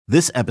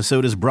This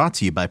episode is brought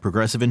to you by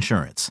Progressive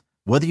Insurance.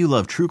 Whether you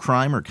love true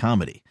crime or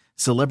comedy,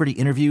 celebrity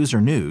interviews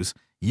or news,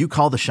 you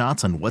call the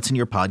shots on what's in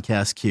your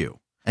podcast queue.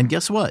 And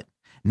guess what?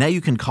 Now you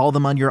can call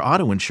them on your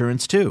auto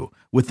insurance too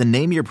with the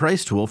Name Your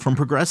Price tool from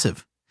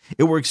Progressive.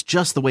 It works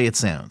just the way it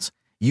sounds.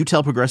 You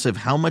tell Progressive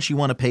how much you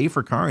want to pay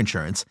for car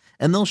insurance,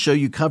 and they'll show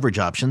you coverage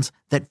options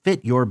that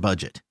fit your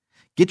budget.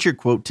 Get your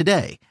quote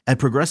today at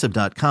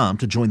Progressive.com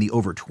to join the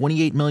over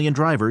 28 million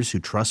drivers who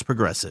trust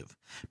Progressive.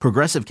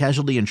 Progressive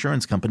Casualty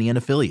Insurance Company and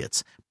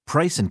Affiliates.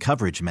 Price and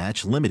coverage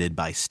match limited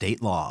by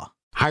state law.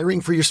 Hiring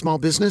for your small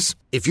business?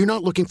 If you're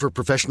not looking for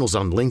professionals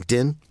on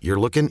LinkedIn, you're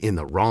looking in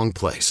the wrong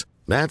place.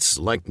 That's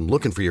like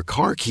looking for your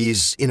car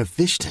keys in a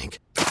fish tank.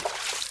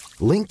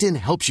 LinkedIn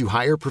helps you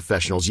hire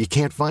professionals you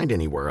can't find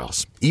anywhere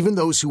else, even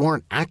those who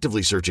aren't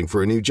actively searching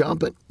for a new job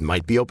but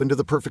might be open to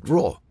the perfect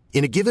role.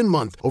 In a given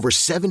month, over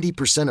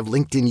 70% of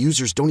LinkedIn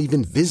users don't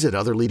even visit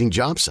other leading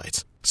job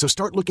sites. So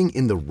start looking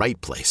in the right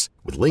place.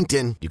 With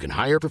LinkedIn, you can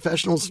hire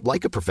professionals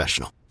like a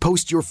professional.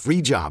 Post your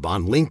free job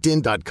on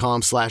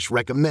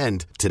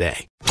linkedin.com/recommend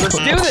today. Let's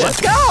do this. Let's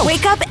go.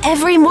 Wake up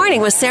every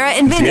morning with Sarah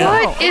and Vinny.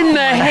 What in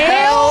the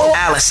hell?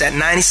 Alice at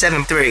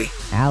 97.3.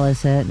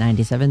 Alice at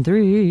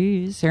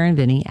 97.3. Sarah and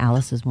Vinny,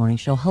 Alice's morning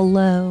show.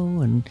 Hello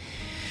and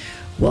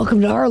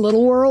welcome to our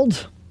little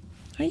world.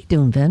 How you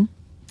doing, Vin?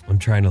 I'm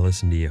trying to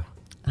listen to you.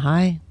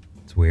 Hi.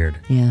 It's weird.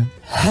 Yeah.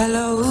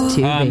 Hello.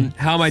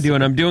 How am I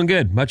doing? I'm doing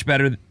good. Much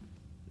better.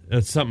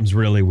 Something's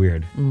really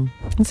weird.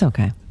 It's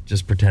okay.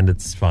 Just pretend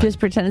it's fine. Just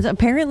pretend it's...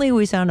 Apparently,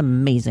 we sound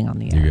amazing on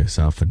the air. You guys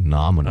sound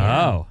phenomenal.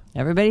 Oh.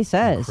 Everybody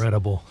says.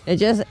 Incredible. It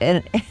just...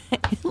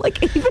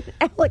 like, even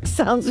Alex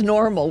sounds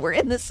normal. We're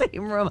in the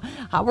same room.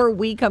 How are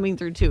we coming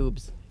through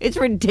tubes? It's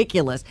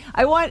ridiculous.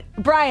 I want...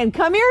 Brian,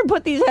 come here and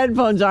put these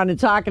headphones on and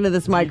talk into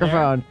this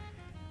microphone.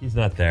 He's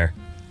not there.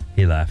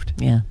 He left.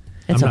 Yeah.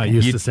 It's I'm not okay.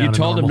 used to sounding You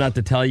told normal. him not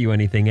to tell you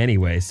anything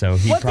anyway, so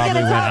he What's he probably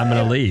gonna went, tell I'm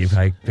going to you? leave.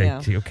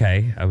 Yeah.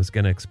 Okay, I was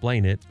going to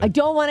explain it. I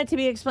don't want it to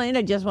be explained.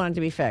 I just want it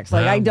to be fixed.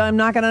 Like, No. I'm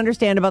not going to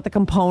understand about the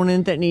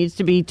component that needs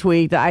to be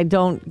tweaked. I'm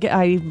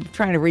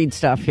trying to read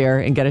stuff here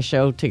and get a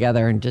show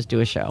together and just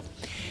do a show.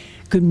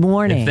 Good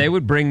morning. If they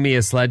would bring me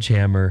a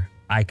sledgehammer,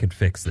 I could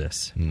fix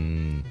this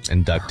And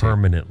duct tape.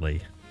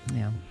 permanently.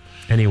 Yeah.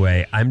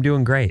 Anyway, I'm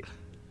doing great.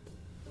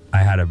 I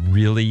had a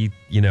really,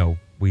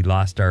 we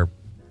lost our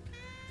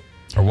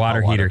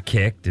water heater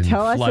kicked and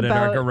Tell us flooded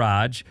our about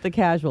garage. The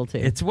casualty.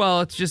 It's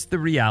just the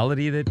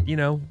reality that,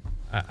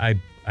 I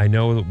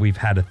know that we've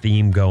had a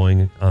theme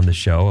going on the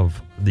show of,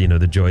 the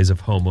joys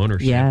of home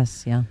ownership.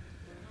 Yes, yeah.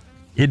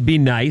 It'd be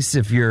nice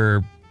if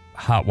your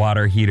hot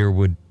water heater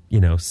would,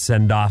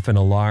 send off an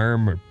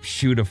alarm or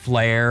shoot a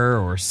flare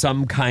or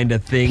some kind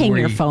of thing. Ping where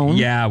your phone.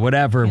 Yeah,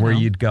 whatever, where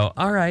you'd go,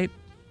 all right,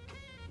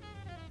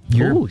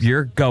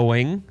 you're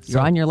going.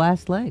 You're on your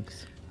last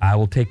legs. I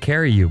will take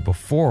care of you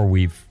before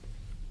we've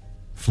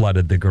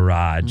flooded the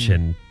garage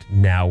and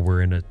now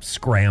we're in a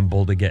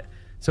scramble to get.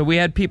 So we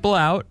had people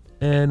out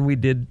and we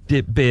did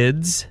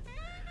bids.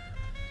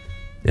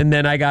 And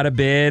then I got a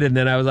bid and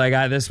then I was like,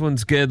 this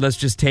one's good. Let's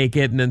just take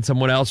it. And then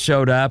someone else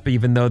showed up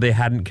even though they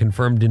hadn't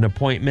confirmed an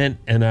appointment.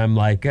 And I'm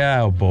like,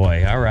 oh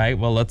boy. All right.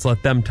 Well, let's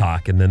let them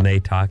talk. And then they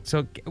talked.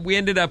 So we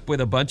ended up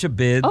with a bunch of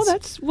bids. Oh,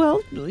 it's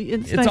nice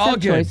It's to all have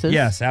good. choices.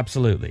 Yes,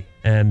 absolutely.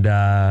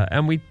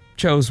 And we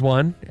chose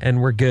one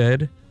and we're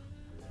good.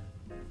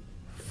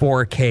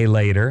 4K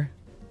later.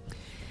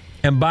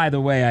 And by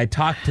the way, I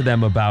talked to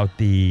them about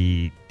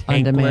the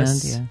On demand,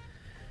 tankless. yeah.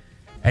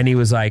 And he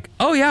was like,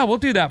 oh yeah, we'll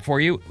do that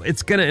for you.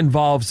 It's going to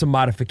involve some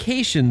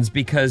modifications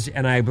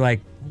and I'm like,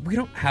 we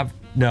don't have,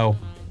 nope,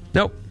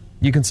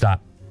 you can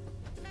stop.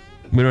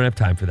 We don't have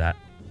time for that.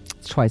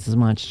 It's twice as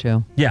much,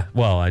 too. Yeah,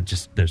 well, he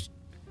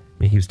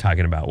was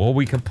talking about,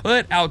 we can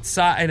put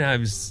outside, and I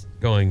was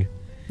going,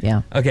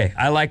 Yeah. okay,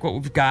 I like what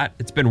we've got.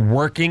 It's been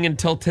working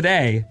until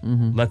today.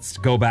 Let's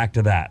go back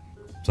to that.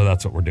 So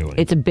that's what we're doing.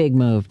 It's a big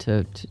move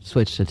to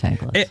switch to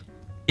tankless.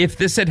 If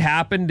this had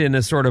happened in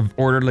a sort of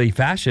orderly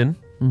fashion,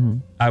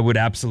 I would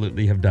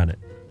absolutely have done it.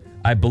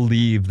 I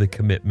believe the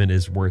commitment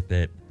is worth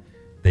it.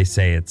 They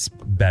say it's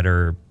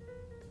better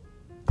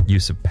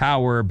use of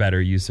power, better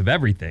use of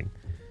everything.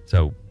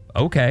 So,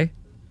 okay,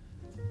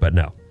 but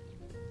no.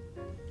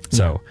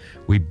 So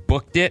we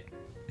booked it.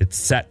 It's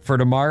set for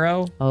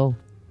tomorrow. Oh.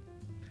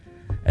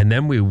 And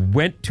then we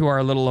went to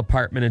our little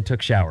apartment and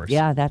took showers.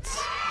 Yeah,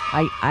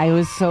 I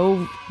was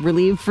so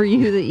relieved for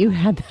you that you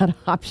had that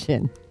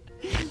option.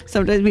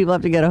 Sometimes people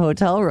have to get a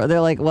hotel room. They're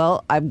like,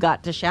 well, I've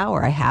got to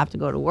shower. I have to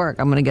go to work.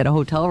 I'm going to get a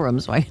hotel room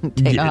so I can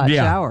take a hot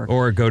shower.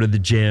 Or go to the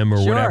gym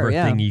or whatever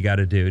yeah. thing you got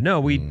to do.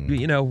 No,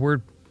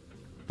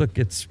 look,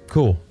 it's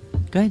cool.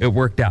 Good. It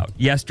worked out.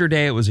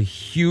 Yesterday, it was a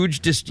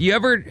huge,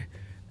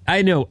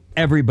 I know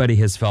everybody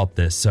has felt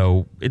this,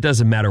 so it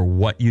doesn't matter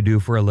what you do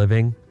for a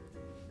living.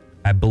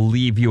 I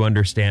believe you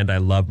understand I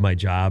love my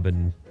job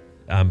and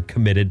I'm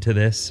committed to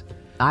this.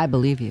 I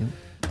believe you.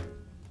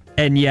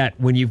 And yet,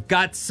 when you've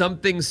got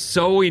something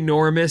so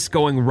enormous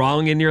going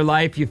wrong in your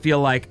life, you feel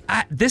like,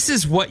 this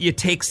is what you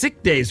take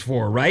sick days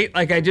for, right?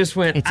 Like, I just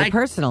went... It's a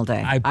personal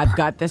day. I've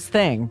got this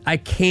thing. I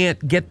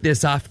can't get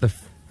this off the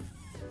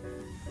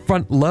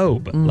front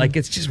lobe. Like,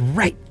 it's just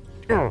right.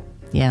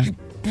 Yeah.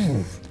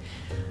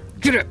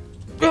 Get it.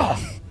 Ugh.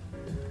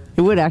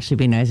 It would actually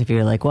be nice if you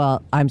were like,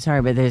 well, I'm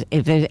sorry, but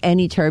if there's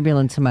any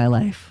turbulence in my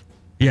life,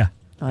 Yeah,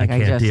 like I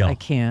can't deal. I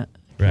can't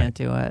Right.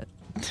 do it.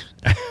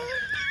 I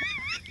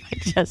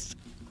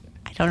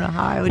don't know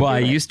how I would Well, do I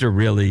it. used to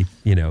really,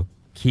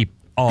 keep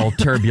all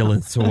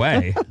turbulence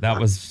away. That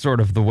was sort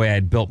of the way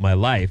I'd built my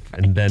life.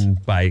 And then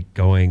by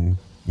going,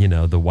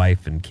 the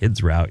wife and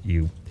kids route,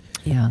 you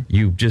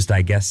just,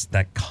 I guess,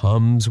 that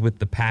comes with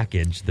the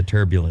package, the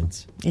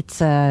turbulence. It's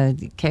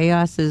the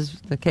chaos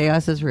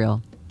is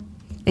real.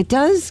 It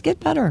does get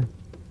better.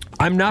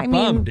 I'm not I mean-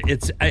 bummed.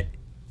 It's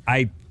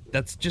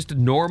that's just a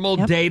normal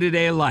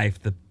day-to-day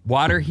life. The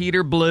water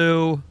heater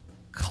blew.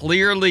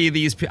 Clearly,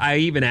 I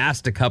even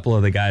asked a couple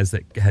of the guys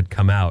that had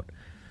come out,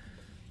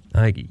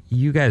 like,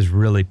 you guys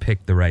really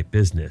picked the right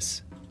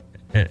business.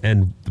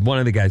 And one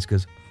of the guys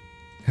goes,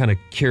 kind of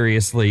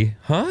curiously,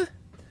 huh?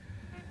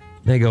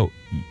 They go,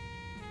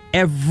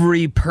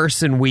 every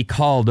person we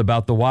called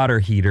about the water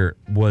heater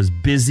was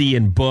busy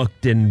and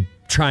booked and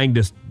trying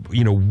to,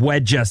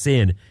 wedge us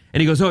in.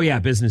 And he goes, oh, yeah,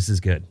 business is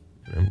good.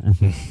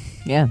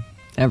 Yeah.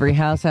 Every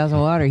house has a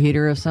water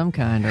heater of some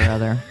kind or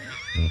other.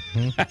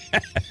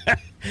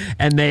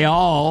 And they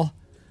all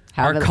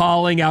are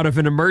calling out of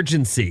an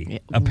emergency,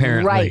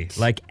 apparently. Right.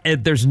 Like,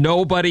 there's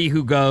nobody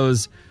who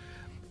goes,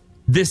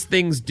 this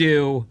thing's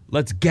due,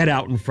 let's get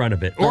out in front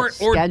of it. Or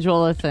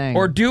schedule a thing.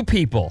 Or do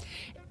people?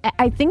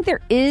 I think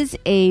there is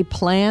a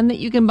plan that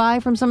you can buy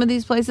from some of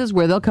these places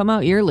where they'll come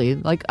out yearly.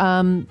 Like,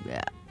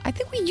 I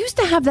think we used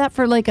to have that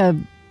for like a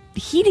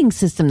heating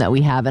system that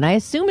we have, and I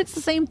assume it's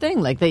the same thing.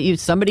 Like that,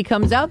 somebody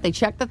comes out, they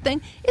check the thing.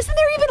 Isn't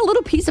there even a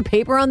little piece of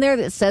paper on there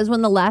that says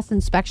when the last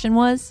inspection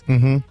was?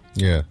 Mm-hmm.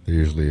 Yeah, there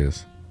usually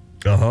is.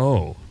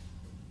 Oh.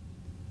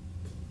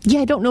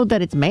 Yeah, I don't know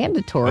that it's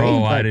mandatory.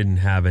 Oh, but I didn't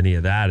have any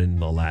of that in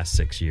the last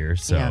 6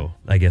 years, so Yeah.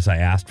 I guess I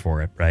asked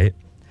for it, right?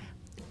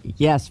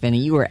 Yes, Vinny,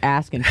 you were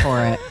asking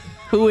for it.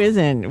 Who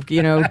isn't?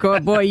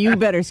 Boy, you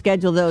better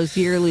schedule those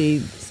yearly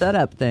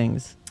setup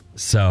things.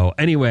 So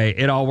anyway,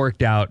 it all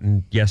worked out,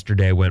 and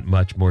yesterday went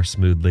much more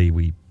smoothly.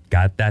 We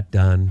got that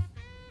done.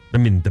 I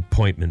mean, the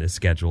appointment is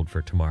scheduled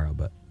for tomorrow,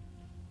 but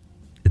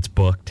it's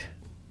booked.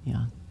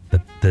 Yeah.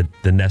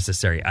 The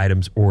necessary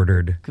items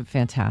ordered.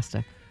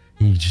 Fantastic.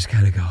 You just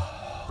kind of go,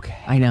 okay.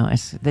 I know.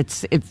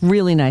 It's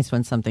really nice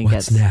when something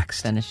What's gets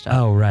next? finished up.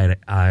 Oh, right.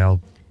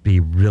 I'll be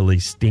really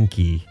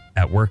stinky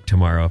at work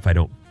tomorrow if I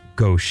don't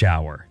go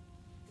shower.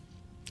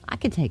 I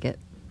could take it.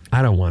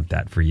 I don't want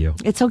that for you.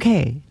 It's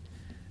okay.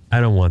 I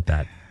don't want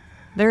that.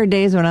 There are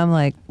days when I'm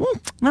like,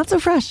 not so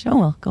fresh. Oh,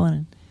 well, go on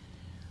in.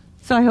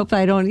 So I hope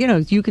I don't,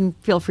 you can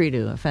feel free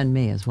to offend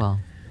me as well.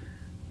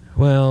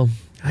 Well,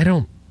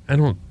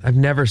 I've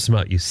never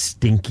smelled you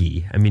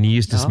stinky. I mean, you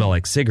used to smell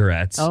like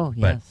cigarettes. Oh,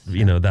 But,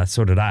 yes.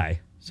 so did I.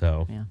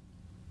 So,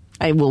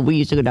 Yeah. We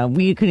used to go down.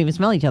 We couldn't even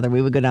smell each other.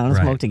 We would go down and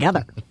Right. smoke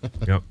together.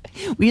 Yep.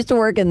 We used to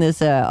work in this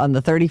on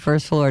the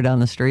 31st floor down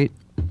the street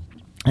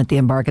at the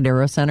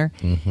Embarcadero Center.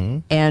 Mm-hmm.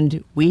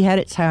 And we had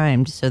it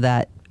timed so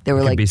that there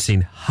were Could be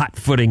seen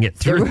hot-footing it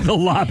through the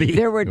lobby.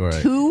 There were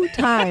 2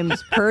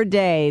 times per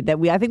day that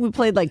I think we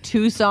played like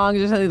 2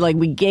 songs or something. Like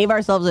we gave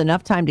ourselves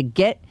enough time to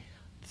get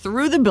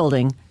through the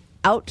building,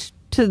 out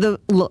to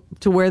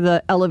where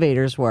the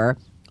elevators were,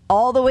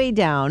 all the way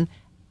down,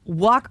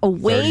 walk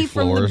away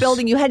from the floors.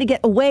 building. You had to get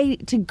away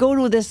to go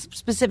to this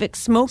specific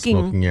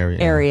smoking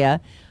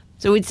area.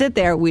 So we'd sit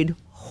there, we'd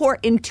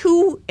in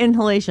 2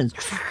 inhalations.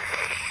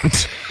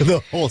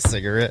 The whole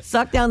cigarette.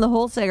 Suck down the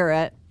whole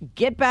cigarette,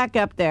 get back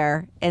up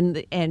there,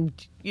 and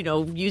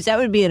use that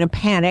would be in a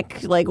panic,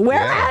 like,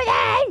 where are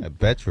they? I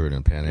bet you were in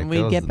a panic. We'd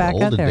That was get back the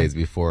up older there. days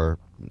before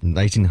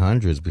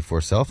 1900s,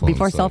 before cell phones.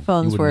 Before cell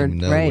phones you were, wouldn't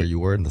even know right. where you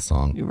were in the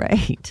song.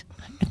 Right.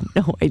 I had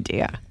no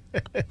idea.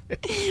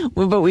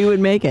 But we would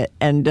make it.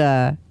 And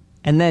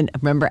then,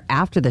 remember,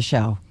 after the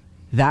show,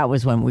 that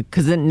was when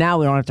because then now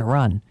we don't have to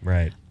run.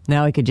 Right.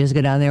 Now we could just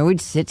go down there.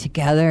 We'd sit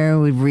together.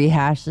 We'd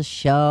rehash the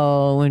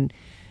show. And,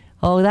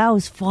 oh, that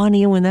was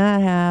funny when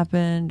that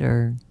happened.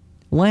 Or,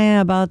 wah,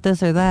 about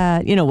this or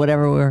that.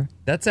 Whatever we're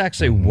That's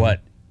actually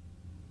what...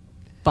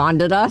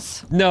 bonded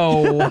us.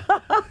 No.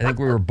 I think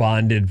we were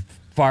bonded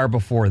far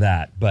before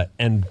that,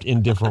 and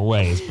in different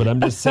ways. But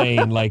I'm just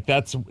saying, like,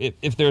 that's...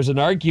 If there's an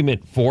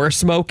argument for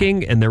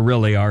smoking, and there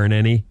really aren't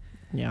any,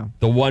 Yeah.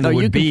 the one you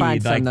would can be,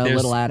 find like, some, there's,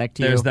 little addict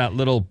to there's you. that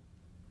little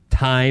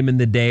time in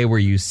the day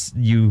where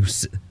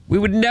we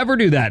would never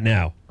do that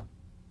now.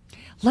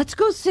 Let's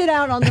go sit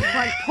out on the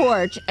front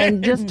porch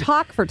and just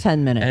talk for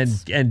 10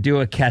 minutes. And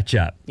do a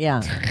catch-up.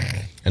 Yeah.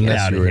 Unless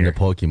outta you were in here. the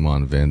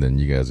Pokemon Vin, then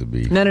you guys would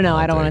be. No. all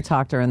I don't day. want to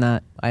talk during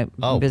that.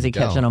 I'm busy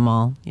don't. catching them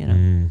all.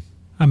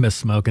 I miss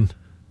smoking.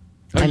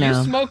 I know.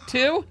 You smoke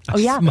too? Oh,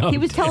 yeah. smoked, He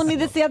was telling me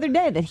this the other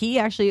day that he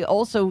actually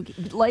also,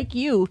 like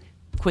you,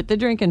 quit the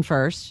drinking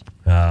first.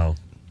 Oh.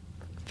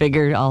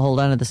 figured I'll hold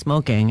on to the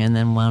smoking, and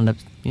then wound up,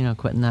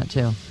 quitting that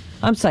too.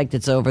 I'm psyched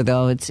it's over,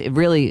 though. It's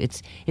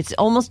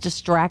almost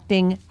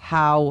distracting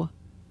how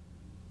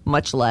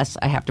much less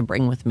I have to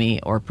bring with me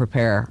or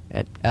prepare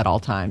at all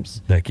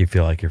times. Like you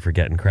feel like you're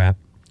forgetting crap?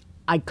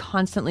 I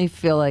constantly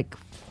feel like,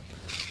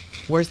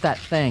 where's that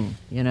thing,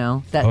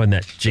 That, and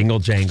that jingle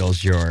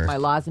jangles your... my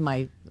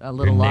my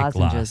little Nick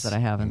lozenges Loss. that I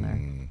have in there.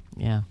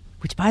 Yeah.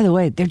 Which, by the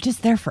way, they're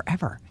just there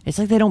forever. It's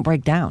like they don't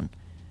break down.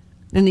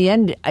 In the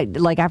end,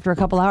 after a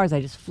couple hours,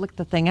 I just flick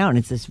the thing out, and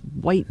it's this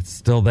white It's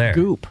still there.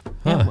 goop.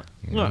 Huh.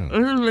 Yeah.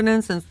 It has been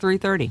in since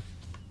 3:30.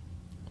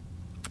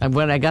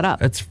 When I got up.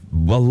 That's a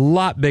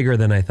lot bigger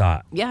than I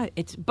thought. Yeah,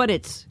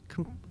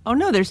 oh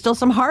no, there's still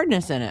some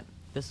hardness in it.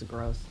 This is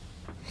gross.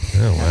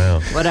 Oh, wow.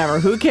 Whatever,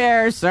 who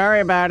cares? Sorry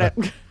about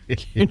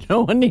it.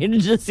 No one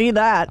needed to see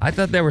that. I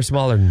thought they were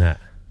smaller than that.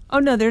 Oh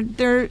no,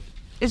 they're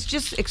it's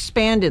just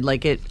expanded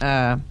like it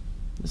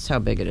this is how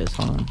big it is.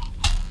 Hold on.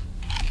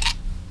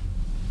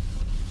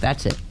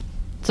 That's it.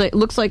 So it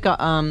looks like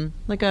a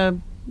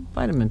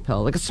vitamin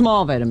pill, like a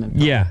small vitamin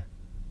pill. Yeah.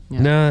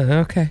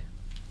 No, okay.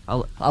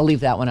 I'll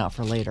leave that one out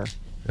for later.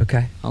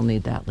 Okay. I'll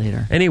need that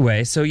later.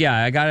 Anyway, so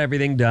yeah, I got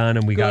everything done,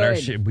 and we got our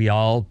we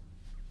all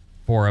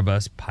 4 of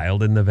us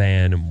piled in the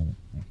van and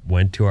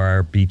went to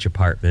our beach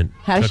apartment.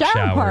 Had a took shower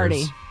showers,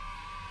 party.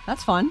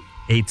 That's fun.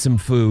 Ate some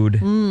food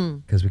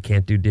because we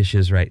can't do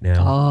dishes right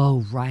now.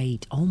 Oh,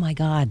 right. Oh, my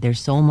God. There's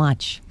so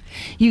much.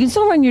 You can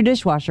still run your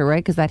dishwasher,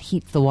 right? Because that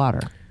heats the water.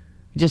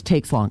 It just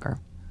takes longer.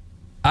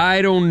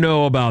 I don't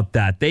know about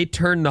that. They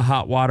turned the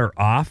hot water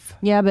off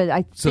Yeah, but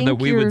I so think that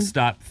we would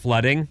stop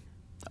flooding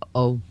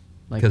Oh,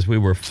 because we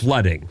were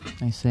flooding.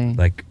 I see.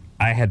 Like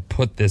I had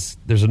put this,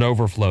 there's an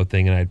overflow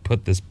thing, and I'd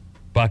put this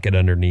bucket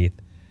underneath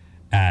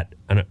at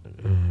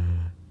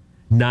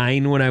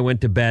 9 when I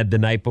went to bed the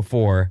night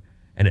before,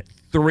 and at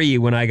 3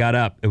 when I got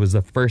up, it was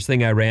the first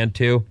thing I ran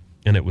to,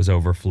 and it was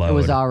overflowed. It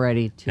was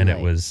already too and late.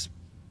 it was,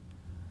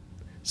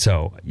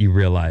 so you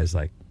realize,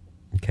 like,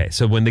 okay,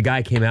 so when the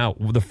guy came out,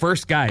 the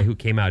first guy who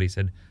came out, he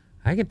said,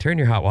 I can turn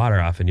your hot water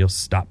off and you'll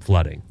stop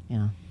flooding.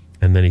 Yeah.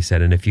 And then he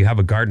said, and if you have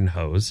a garden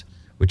hose,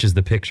 which is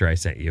the picture I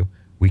sent you,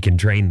 we can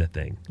drain the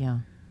thing. Yeah.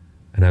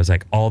 And I was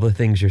like, all the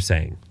things you're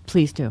saying.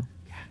 Please do.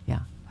 Yeah.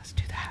 Let's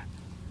do that.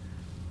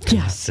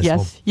 Yes. This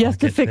whole Yes,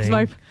 to bucket fix thing.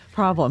 my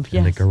problem.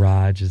 And the Yes.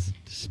 garage is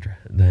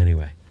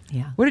anyway.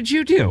 Yeah. What did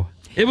you do?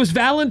 It was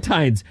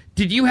Valentine's.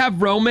 Did you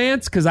have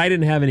romance? Because I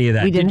didn't have any of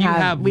that. We didn't did you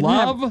have we didn't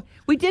love? have-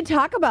 we did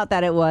talk about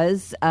that. It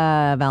was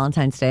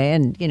Valentine's Day,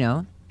 and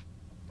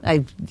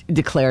I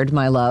declared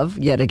my love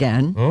yet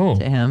again to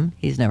him.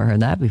 He's never heard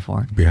that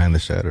before. Behind the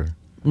shutter.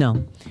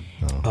 No.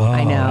 Oh,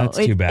 I know. That's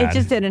too bad. It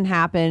just didn't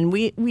happen.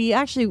 We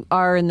actually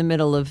are in the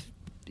middle of,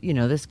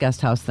 this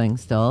guest house thing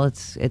still.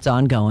 It's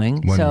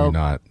ongoing. When so you're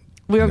not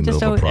we were in the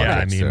just middle of a always- Yeah, I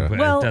project. mean, so.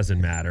 Well- it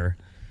doesn't matter.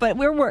 But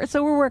we're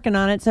working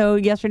on it. So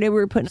yesterday we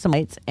were putting some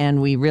lights,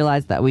 and we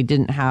realized that we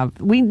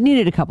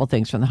needed a couple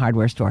things from the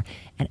hardware store.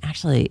 And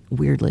actually,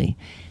 weirdly,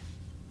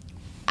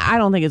 I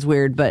don't think it's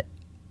weird, but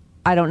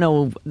I don't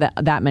know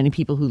that many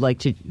people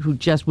who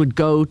just would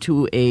go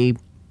to a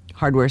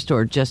hardware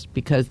store just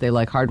because they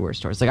like hardware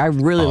stores. Like I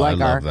really I like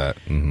love that.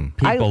 Mm-hmm.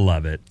 People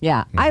love it.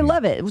 Yeah, I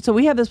love it. So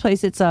we have this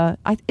place. It's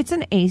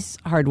an Ace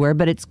Hardware,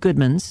 but it's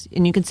Goodman's,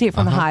 and you can see it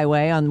from the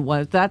highway.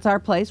 That's our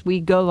place. We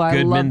go.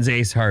 Goodman's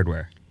Ace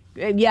Hardware.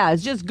 Yeah,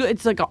 it's just good.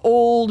 It's like an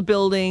old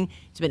building.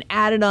 It's been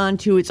added on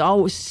to. It's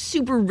all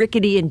super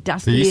rickety and There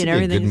dusty used to and be a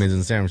everything. Goodman's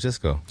in San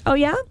Francisco. Oh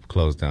yeah.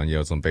 Closed down.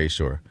 Yeah, it's on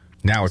Bayshore.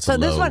 Now it's So a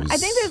this Lowe's. one, I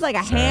think there's like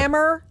a Sad.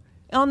 hammer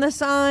on the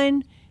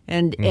sign,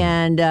 and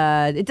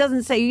it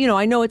doesn't say.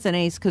 I know it's an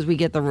Ace because we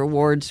get the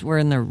rewards. We're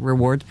in the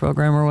rewards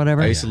program or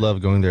whatever. I used to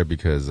love going there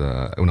because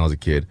when I was a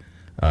kid,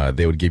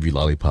 they would give you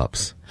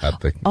lollipops at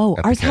the Oh,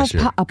 at the ours has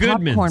cashier. a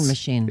Goodman's. popcorn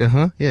machine.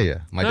 Yeah.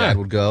 My dad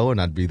would go, and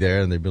I'd be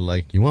there, and they'd be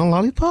like, "You want a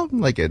lollipop?"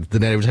 Like,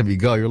 then every time you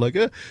go, you're like,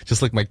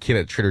 just like my kid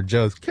at Trader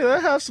Joe's. Can I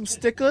have some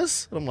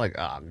stickers? And I'm like,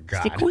 oh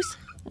god. Stickers?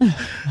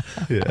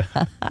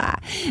 Yeah.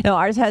 No,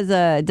 ours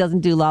doesn't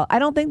do I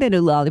don't think they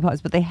do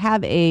lollipops, but they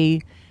have a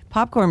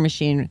popcorn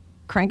machine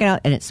cranking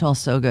out, and it smells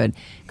so good.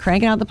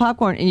 Cranking out the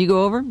popcorn, and you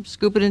go over,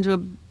 scoop it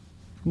into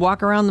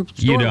walk around the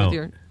store You don't. with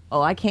your.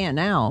 Oh, I can't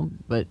now,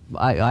 but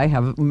I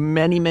have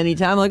many, many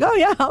times. Like, oh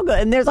yeah, I'll go.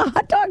 And there's a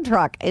hot dog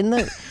truck in the.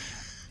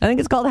 I think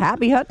it's called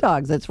Happy Hot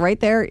Dogs. It's right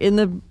there in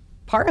the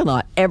parking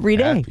lot every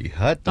day. Happy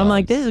Hot I'm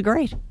like, Dogs. this is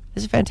great.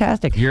 This is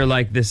fantastic. You're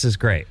like, this is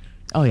great.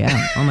 Oh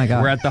yeah. Oh my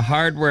god. We're at the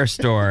hardware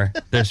store.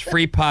 There's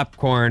free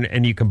popcorn,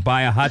 and you can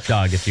buy a hot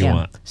dog if you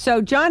want.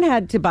 So John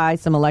had to buy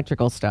some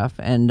electrical stuff,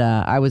 and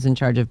I was in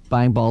charge of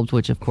buying bulbs,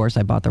 which of course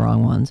I bought the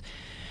wrong ones.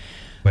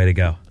 Way to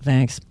go.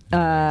 Thanks.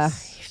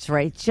 That's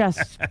right.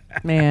 Just,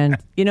 man,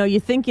 you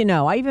think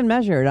I even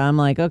measured. I'm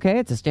like, okay,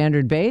 it's a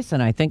standard base,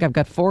 and I think I've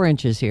got 4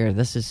 inches here.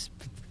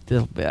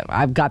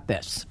 I've got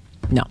this.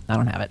 No, I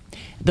don't have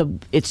it.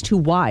 It's too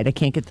wide. I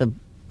can't get the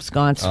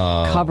sconce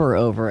cover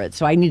over it,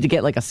 so I need to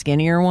get like a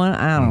skinnier one.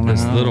 I don't know.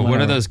 Those little, what are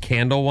Whatever. those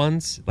candle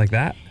ones like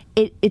that?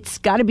 It's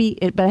got to be,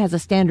 but it has a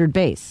standard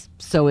base,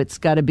 so it's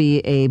got to be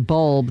a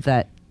bulb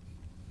that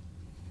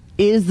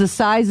is the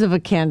size of a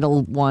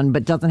candle one,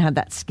 but doesn't have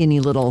that skinny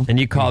little. And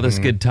you call this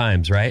good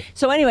times, right?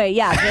 So anyway,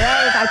 yeah,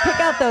 so I pick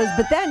out those,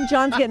 but then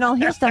John's getting all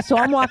his stuff, so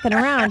I'm walking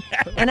around,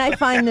 and I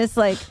find this,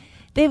 like,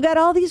 they've got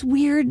all these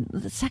weird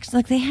sections.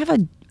 Like, they have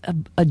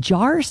a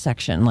jar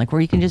section, like,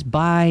 where you can just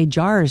buy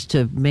jars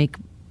to make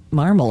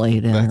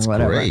marmalade in That's or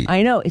whatever. great.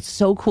 I know, it's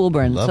so cool,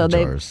 Brent. Love so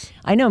jars.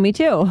 I know, me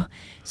too.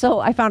 So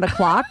I found a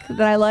clock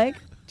that I like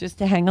just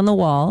to hang on the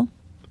wall.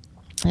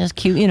 Just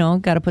cute,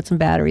 got to put some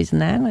batteries in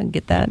that and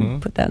get that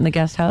and put that in the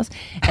guest house.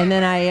 And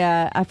then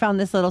I found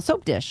this little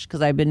soap dish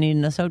because I've been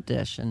needing a soap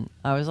dish. And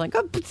I was like,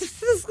 look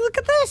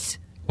at this.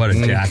 What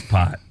a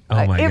jackpot.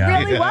 Oh, my It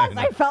God. really was.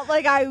 I felt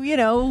like I,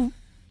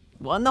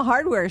 won the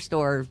hardware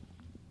store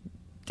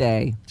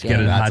day. Did you get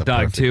a That's hot a dog,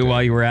 perfect too, day.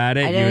 while you were at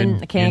it? I You didn't.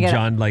 and, I can't and get it.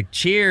 John, like,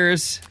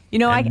 cheers.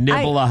 And I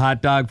nibble a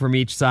hot dog from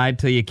each side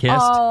till you kissed.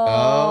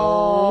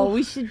 Oh,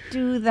 we should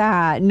do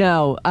that.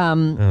 No,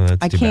 that's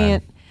I too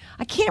can't. bad.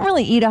 I can't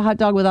really eat a hot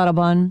dog without a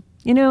bun.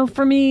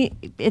 For me,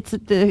 it's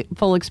the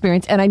full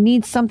experience, and I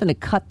need something to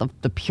cut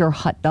the pure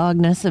hot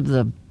dogness of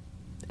the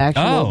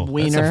actual Oh,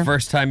 wiener. that's the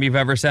first time you've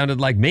ever sounded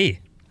like me.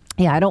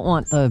 Yeah, I don't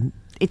want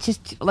it's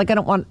just like I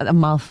don't want a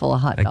mouthful of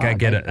hot Like, dog. I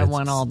get it. I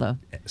want all the.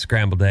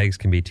 Scrambled eggs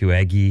can be too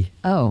eggy.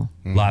 Oh,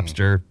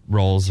 Lobster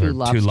rolls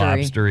Too are too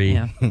lobstery.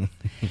 Yeah.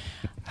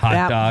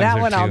 Hot dogs that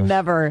are one too... I'll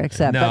never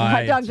accept. No, but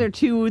hot dogs are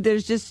too.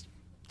 There's just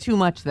too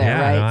much there,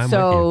 Yeah, right? no, I'm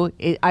so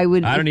with I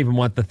would. I don't even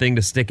want the thing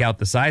to stick out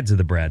the sides of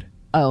the bread.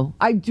 Oh,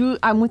 I do.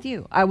 I'm with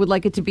you. I would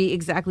like it to be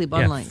exactly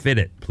bun Yeah, length. fit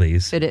it,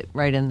 please. Fit it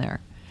right in there.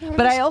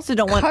 But I also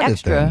don't want Cut it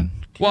extra. then.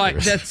 Well,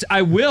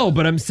 I will,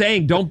 but I'm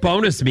saying don't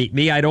bonus meat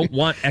me. I don't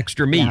want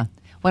extra meat. Yeah.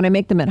 When I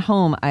make them at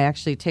home, I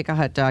actually take a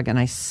hot dog and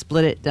I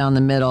split it down the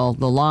middle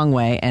the long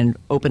way and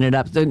open it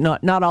up. So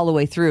not all the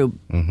way through,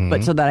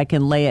 but so that I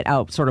can lay it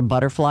out, sort of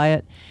butterfly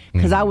it.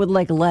 Because I would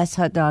like less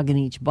hot dog in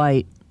each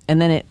bite.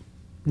 And then it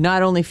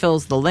not only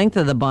fills the length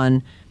of the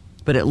bun,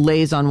 but it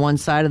lays on one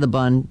side of the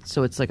bun.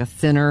 So it's like a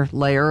thinner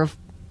layer of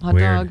hot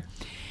Weird. dog.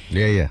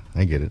 Yeah,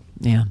 I get it.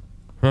 Yeah.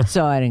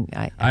 So I didn't.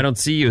 I don't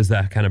see you as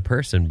that kind of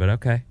person, but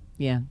okay.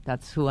 Yeah,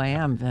 that's who I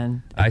am,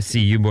 Ben. I see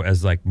you more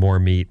as like more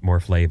meat,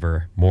 more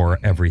flavor, more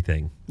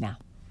everything.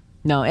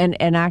 No,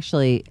 and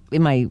actually,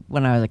 when I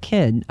was a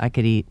kid, I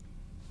could eat.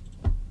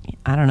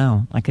 I don't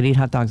know. I could eat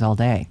hot dogs all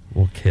day.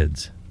 Well,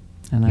 kids.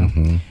 I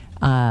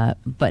know.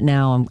 But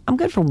now I'm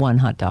good for one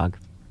hot dog.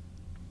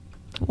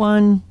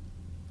 One,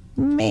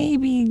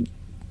 maybe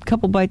a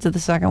couple bites of the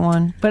second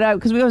one. But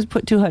because we always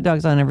put 2 hot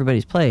dogs on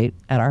everybody's plate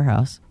at our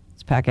house.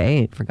 It's a pack of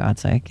 8, for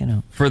God's sake.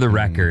 For the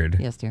record,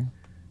 Yes, dear.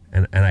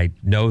 and I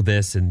know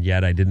this, and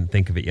yet I didn't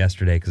think of it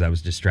yesterday because I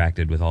was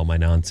distracted with all my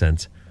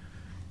nonsense.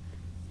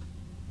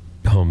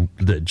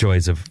 The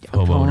joys of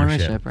home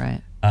ownership.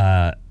 Right?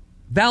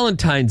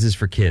 Valentine's is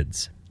for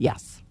kids.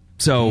 Yes.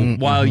 So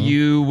while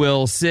you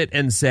will sit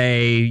and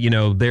say,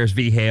 there's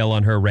V. Hale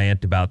on her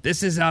rant about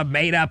this is a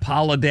made-up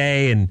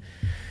holiday, and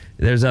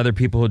there's other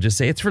people who just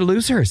say it's for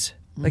losers.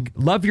 Like,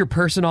 love your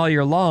person all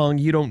year long.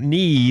 You don't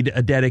need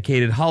a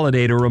dedicated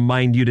holiday to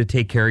remind you to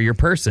take care of your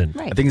person.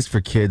 Right. I think it's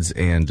for kids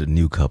and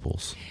new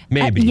couples.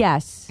 Maybe.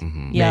 Yes.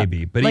 Yeah.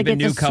 Maybe. But Like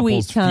even it's new a sweet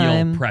couples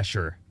time. feel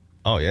pressure.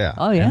 Oh, yeah.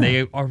 Oh, yeah.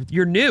 And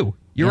you're new.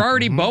 You're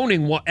already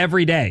boning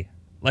every day.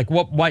 Like,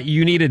 what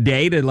you need a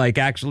day to, like,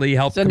 actually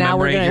help So now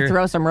we're commemorate going to your...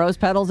 throw some rose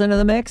petals into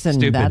the mix, and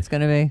Stupid. that's going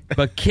to be...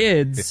 But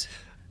kids,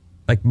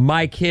 like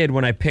my kid,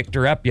 when I picked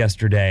her up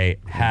yesterday,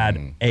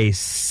 had a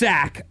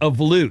sack of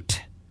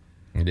loot.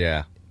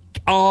 Yeah.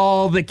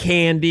 All the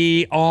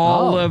candy,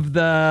 all Oh. of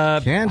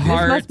the Candy? This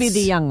hearts. must be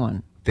the young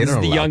one. They This is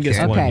don't the allow youngest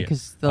candy. one. Okay, yet.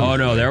 'cause the- Oh,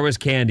 no, there was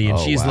candy. And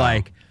Oh, she's wow.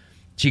 like,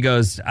 she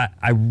goes,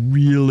 I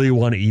really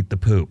want to eat the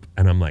poop.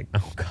 And I'm like,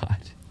 oh, God.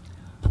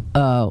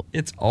 Oh.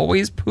 It's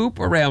always poop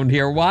around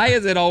here. Why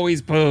is it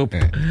always poop?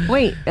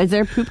 Wait, is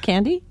there poop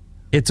candy?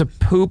 It's a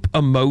poop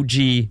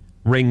emoji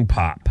ring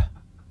pop.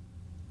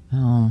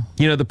 Oh.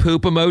 You know the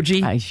poop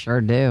emoji? I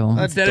sure do.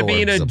 Instead of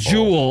being a Adorable.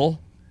 jewel,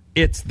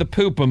 it's the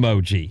poop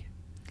emoji.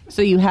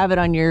 So you have it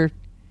on your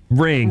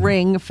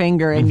Ring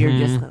finger, and you're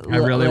just... I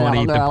really want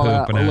to eat the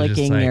poop, and I was just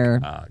licking like, your...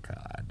 oh,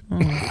 God.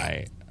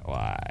 Why?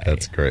 Why?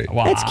 That's great.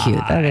 Why? That's cute.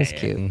 That is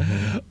cute.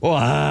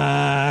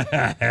 Why?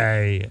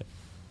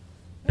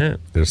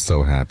 They're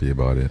so happy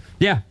about it.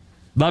 Yeah,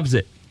 loves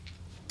it.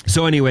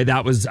 So anyway,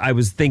 I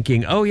was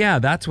thinking, oh yeah,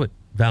 that's what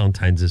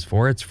Valentine's is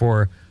for. It's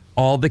for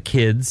all the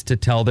kids to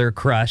tell their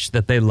crush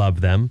that they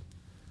love them.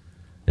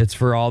 It's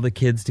for all the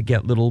kids to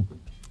get little,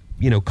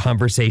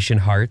 conversation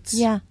hearts.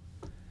 Yeah.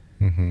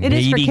 It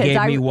is for Edie kids.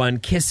 gave me one,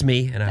 kiss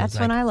me, and I was That's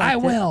like, when I liked I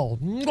it. will.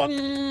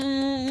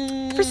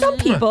 For some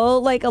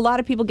people, like a lot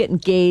of people get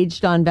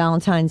engaged on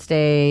Valentine's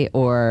Day,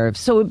 or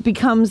so it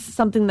becomes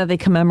something that they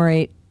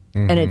commemorate,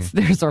 and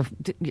there's an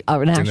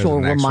actual an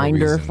actual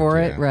reminder reason, for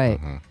it, yeah, right?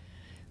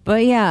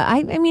 But yeah,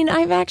 I mean,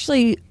 I've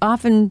actually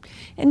often,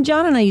 and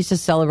John and I used to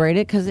celebrate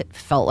it because it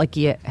felt like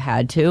you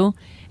had to,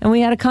 and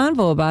we had a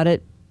convo about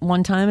it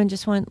one time and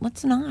just went,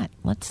 let's not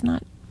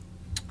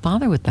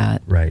bother with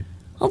that. Right.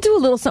 I'll do a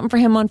little something for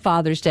him on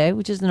Father's Day,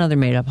 which is another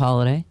made-up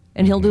holiday,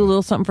 and he'll do a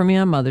little something for me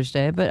on Mother's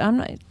Day. But I'm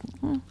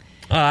not.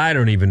 I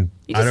don't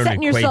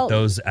setting equate yourself-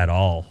 those at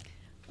all.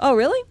 Oh,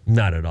 really?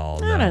 Not at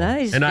all. I don't know.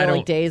 I just And feel I don't.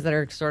 like days that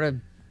are sort of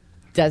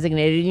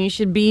designated, and you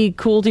should be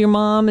cool to your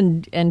mom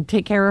and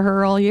take care of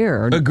her all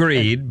year.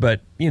 Agreed,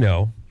 but a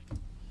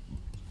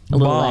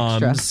little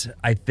moms, extra.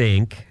 I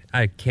think,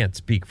 I can't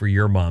speak for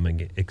your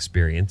momming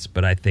experience,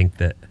 but I think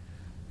that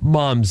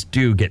moms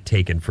do get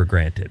taken for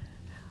granted.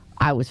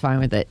 I was fine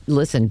with it.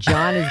 Listen,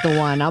 John is the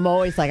one. I'm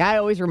always like, I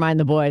always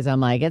remind the boys, I'm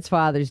like, it's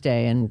Father's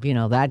Day, and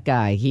that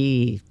guy,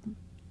 you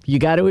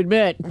got to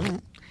admit,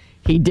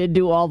 he did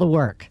do all the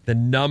work. The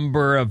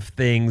number of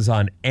things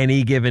on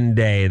any given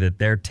day that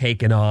they're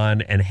taking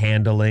on and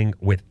handling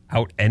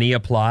without any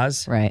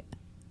applause. Right.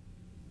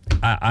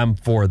 I'm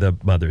for the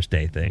Mother's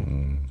Day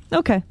thing.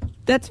 Okay.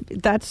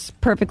 That's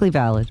perfectly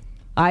valid.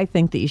 I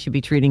think that you should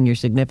be treating your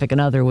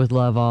significant other with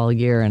love all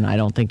year, and I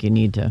don't think you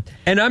need to.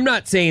 And I'm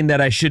not saying that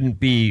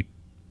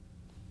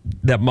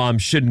that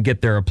moms shouldn't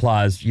get their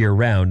applause year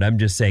round. I'm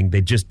just saying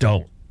they just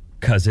don't,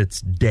 because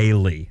it's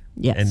daily.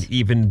 Yes. And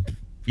even,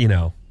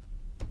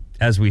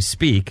 as we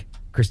speak,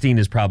 Christine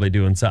is probably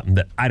doing something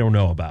that I don't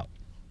know about.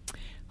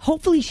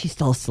 Hopefully she's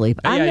still asleep.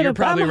 You're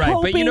probably right.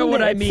 But you know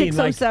what I mean?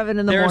 6:07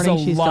 in the morning,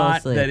 there's she's a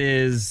lot still asleep. that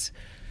is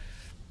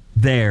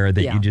there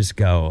that you just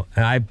go.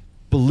 And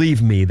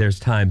believe me, there's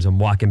times I'm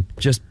walking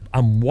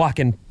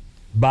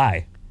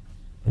by.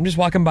 I'm just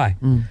walking by.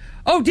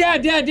 Oh,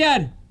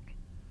 Dad.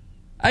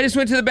 I just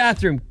went to the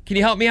bathroom. Can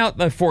you help me out?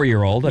 The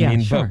 4-year-old.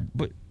 Sure.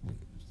 But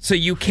so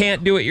you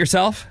can't do it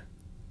yourself?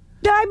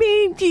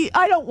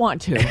 I don't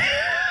want to.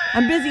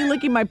 I'm busy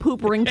licking my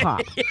poop ring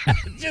pop.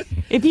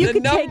 If you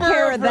could take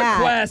care of that. The number of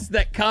requests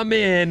that come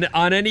in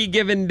on any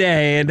given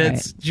day, and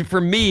it's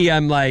for me,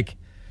 I'm like,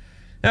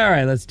 all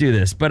right, let's do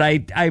this. But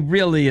I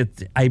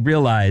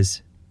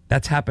realize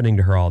that's happening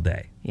to her all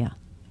day. Yeah.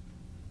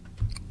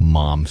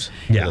 Moms.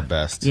 Yeah. They're the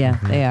best. Yeah,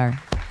 they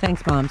are.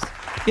 Thanks, moms.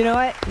 You know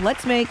what?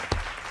 Let's make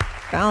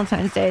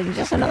Valentine's Day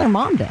just another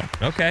mom day.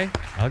 Okay,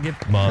 I'll give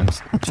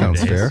moms 2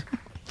 Sounds days. fair.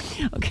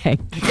 Okay.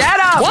 Get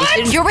up!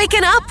 What? You're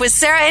waking up with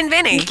Sarah and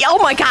Vinny.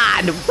 Oh, my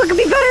God. We're going to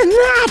be better than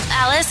that.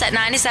 Alice at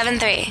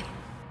 97.3.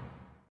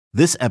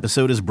 This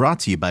episode is brought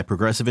to you by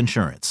Progressive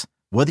Insurance.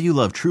 Whether you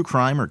love true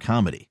crime or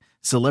comedy,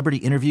 celebrity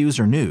interviews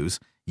or news,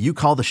 you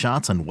call the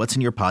shots on what's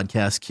in your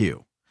podcast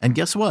queue. And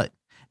guess what?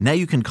 Now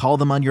you can call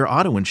them on your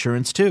auto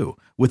insurance too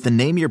with the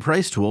Name Your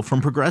Price tool from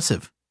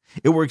Progressive.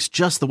 It works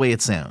just the way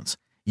it sounds.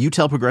 You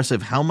tell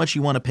Progressive how much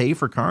you want to pay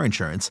for car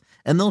insurance,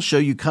 and they'll show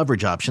you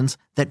coverage options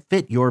that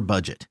fit your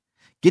budget.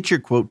 Get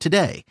your quote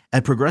today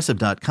at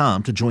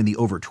Progressive.com to join the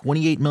over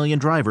 28 million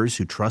drivers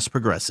who trust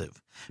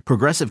Progressive.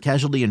 Progressive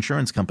Casualty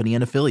Insurance Company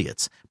and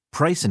Affiliates.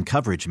 Price and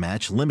coverage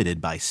match limited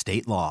by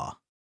state law.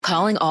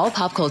 Calling all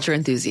pop culture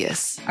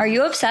enthusiasts. Are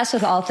you obsessed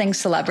with all things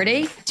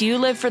celebrity? Do you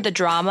live for the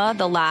drama,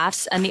 the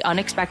laughs, and the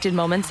unexpected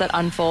moments that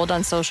unfold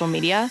on social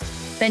media?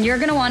 Then you're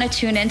going to want to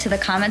tune in to the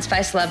Comments by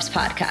Celebs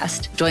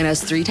podcast. Join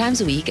us 3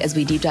 times a week as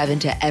we deep dive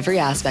into every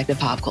aspect of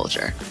pop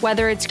culture.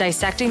 Whether it's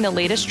dissecting the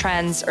latest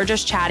trends or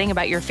just chatting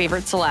about your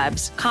favorite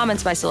celebs,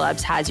 Comments by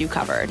Celebs has you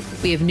covered.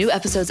 We have new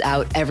episodes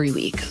out every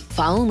week.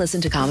 Follow and listen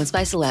to Comments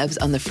by Celebs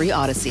on the free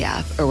Odyssey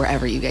app or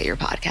wherever you get your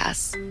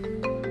podcasts.